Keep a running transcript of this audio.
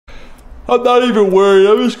I'm not even worried.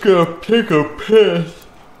 I'm just gonna take a piss.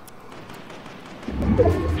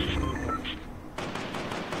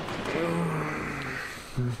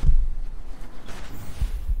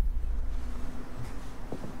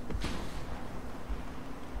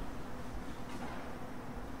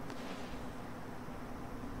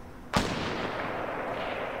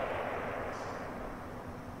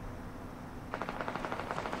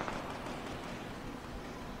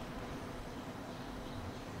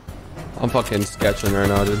 I'm fucking sketching right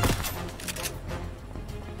now, dude.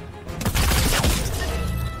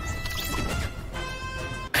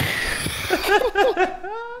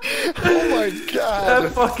 Oh my god.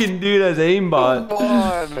 That fucking dude has aimbot. Come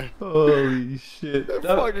on. Holy shit. That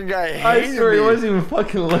fucking guy hated I swear me. he wasn't even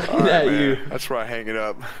fucking looking at man. you. That's where I hang it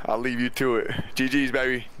up. I'll leave you to it. GG's,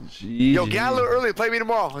 baby. GG. Yo, get out a little early. Play me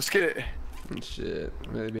tomorrow. Let's get it. Shit.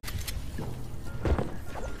 Maybe.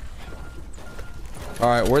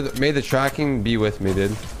 Alright, may the tracking be with me, dude.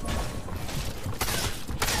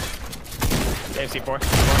 C4.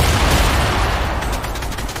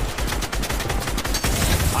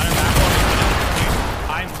 On her back wall.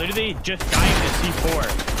 I'm literally just dying to C4.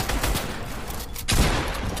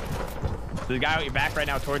 There's a guy out your back right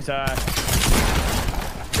now towards right on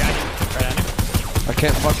him. I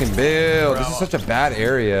can't fucking build. This is such a bad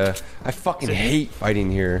area. I fucking hate fighting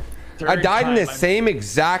here. I died in the same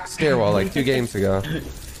exact stairwell like 2 games ago.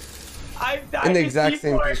 I've died In the exact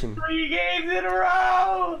same position. 3 games in a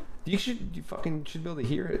row. You fucking should be able to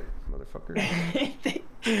hear it, motherfucker.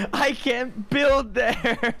 I can't build there.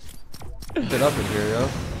 Get up in here, yo.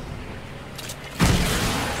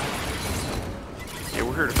 Yeah,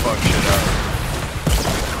 we're here to fuck shit up.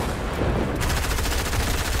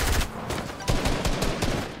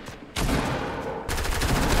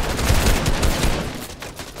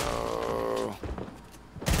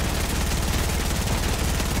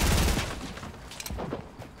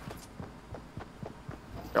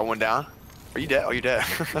 Got one down. Are you dead? Oh, you're dead.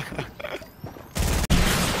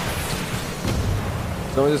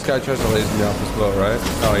 So this guy tries to laser me off this boat, right?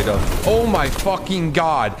 Oh, he does. Oh my fucking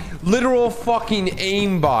god. Literal fucking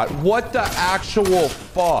aimbot. What the actual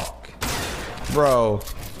fuck? Bro.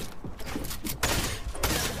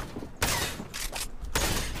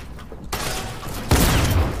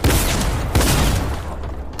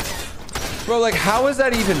 Bro, like, how is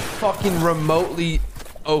that even fucking remotely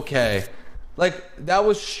okay? Like, that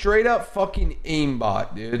was straight up fucking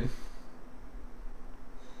aimbot, dude.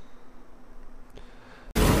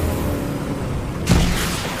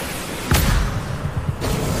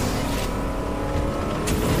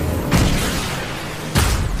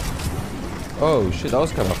 Oh shit, that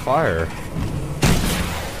was kind of fire.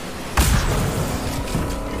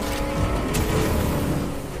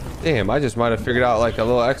 Damn, I just might have figured out like a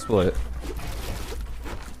little exploit.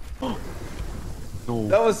 No.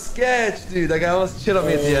 That was sketch, dude. Like I almost shit on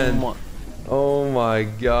me at the end. Oh my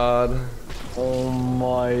god. Oh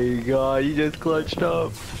my god, you just clutched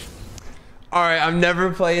up. Alright, I'm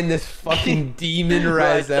never playing this fucking demon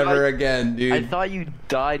res ever again, dude. I thought you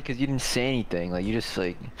died because you didn't say anything. Like you just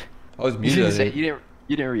like I was you muted.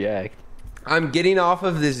 didn't react. I'm getting off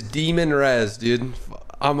of this demon res, dude.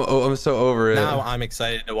 I'm so over it. Now I'm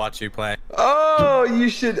excited to watch you play. Oh, you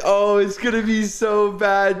should. Oh, it's gonna be so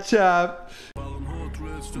bad, chap.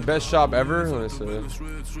 Best shop ever? Let me see.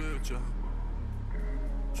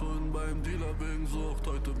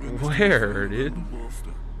 Where, dude?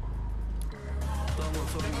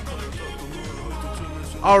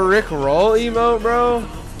 Oh, Rick Roll emote, bro?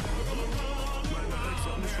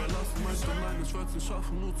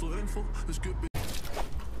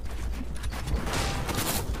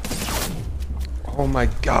 Oh my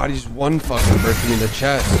god, he's one fucking person in the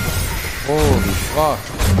chest. Holy fuck.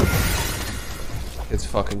 It's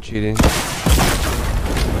fucking cheating.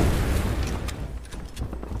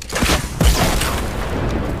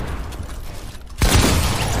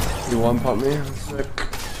 You one pump me? Sick.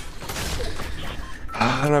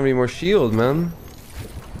 I don't have any more shield, man.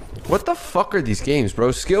 What the fuck are these games,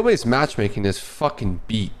 bro? Skill-based matchmaking is fucking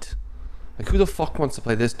beat. Like, who the fuck wants to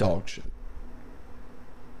play this dog shit?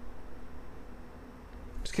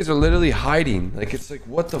 These kids are literally hiding. Like, it's like,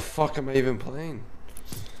 what the fuck am I even playing?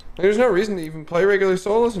 Like, there's no reason to even play regular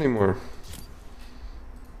solos anymore.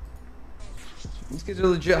 These kids are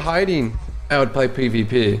legit hiding. I would play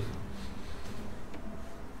PvP.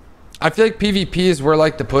 I feel like PvP is where,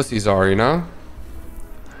 like, the pussies are, you know?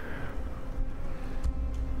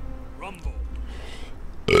 Rumble.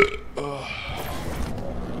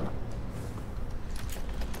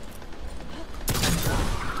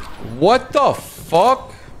 What the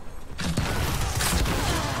fuck?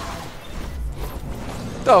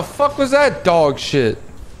 The The fuck was that dog shit?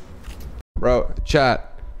 Bro,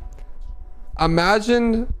 chat.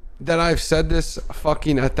 Imagine that I've said this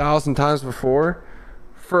fucking 1,000 times before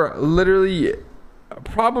for literally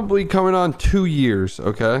probably coming on 2 years,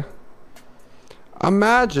 okay?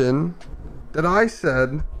 Imagine that I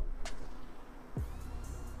said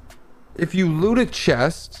if you loot a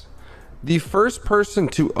chest, the first person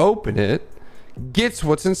to open it gets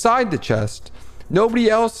what's inside the chest. Nobody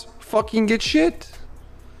else fucking gets shit.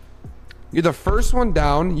 You're the first one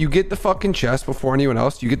down, you get the fucking chest before anyone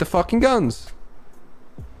else, you get the fucking guns.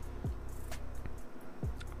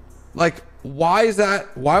 Like, why is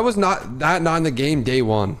that? Why was not in the game day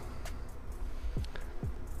one?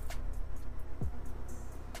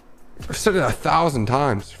 I've said it 1,000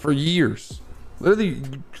 times for years. Literally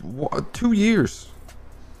 2 years.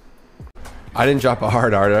 I didn't drop a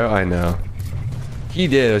hard Ardo, I know. He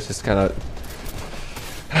did, it's just kind of...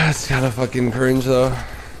 It's kind of fucking cringe though.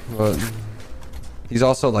 But he's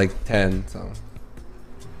also like 10, so...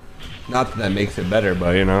 Not that that makes it better,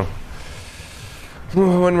 but you know.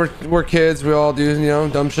 When we're kids, we all do, you know,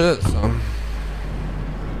 dumb shit, so...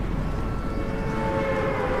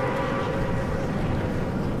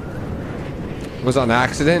 Was on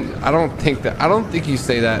accident? I don't think you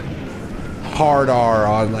say that hard R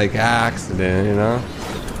on like accident, you know?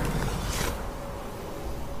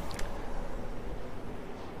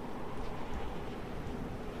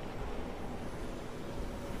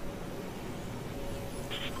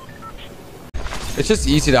 It's just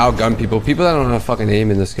easy to outgun people. People that don't have fucking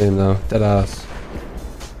aim in this game though. Deadass.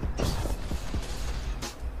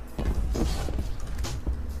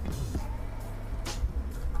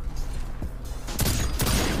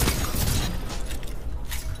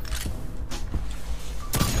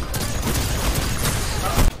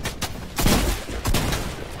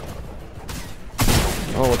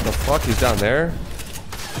 Oh, what the fuck? He's down there?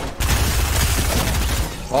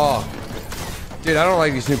 Oh. Dude, I don't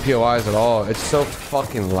like these new POIs at all. It's so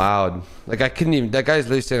fucking loud. Like, I couldn't even... That guy's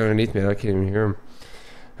literally standing underneath me and I can't even hear him.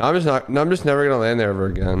 I'm just never gonna land there ever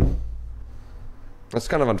again. That's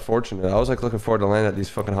kind of unfortunate. I was like looking forward to land at these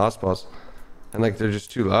fucking hotspots. And like, they're just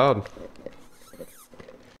too loud.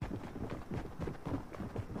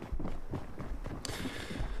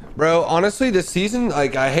 Bro, honestly, this season,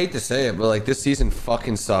 like, I hate to say it, but like, this season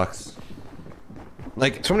fucking sucks.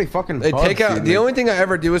 Like, so many fucking they bugs, take out dude. the only thing I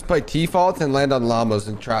ever do is play T-faults and land on llamas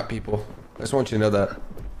and trap people. I just want you to know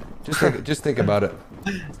that. Just think about it.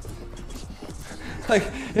 Like,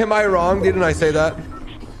 am I wrong? Didn't I say that?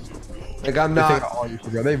 Like, I'm not.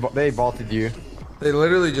 They vaulted you. They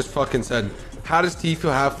literally just fucking said, "How does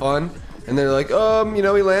Tfue have fun?" And they're like, you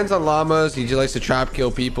know, he lands on llamas. He just likes to trap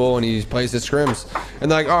kill people and he plays his scrims. And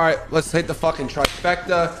they're like, all right, let's hit the fucking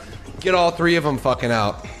trifecta. Get all 3 of them fucking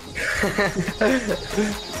out.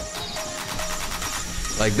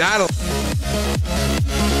 Like that'll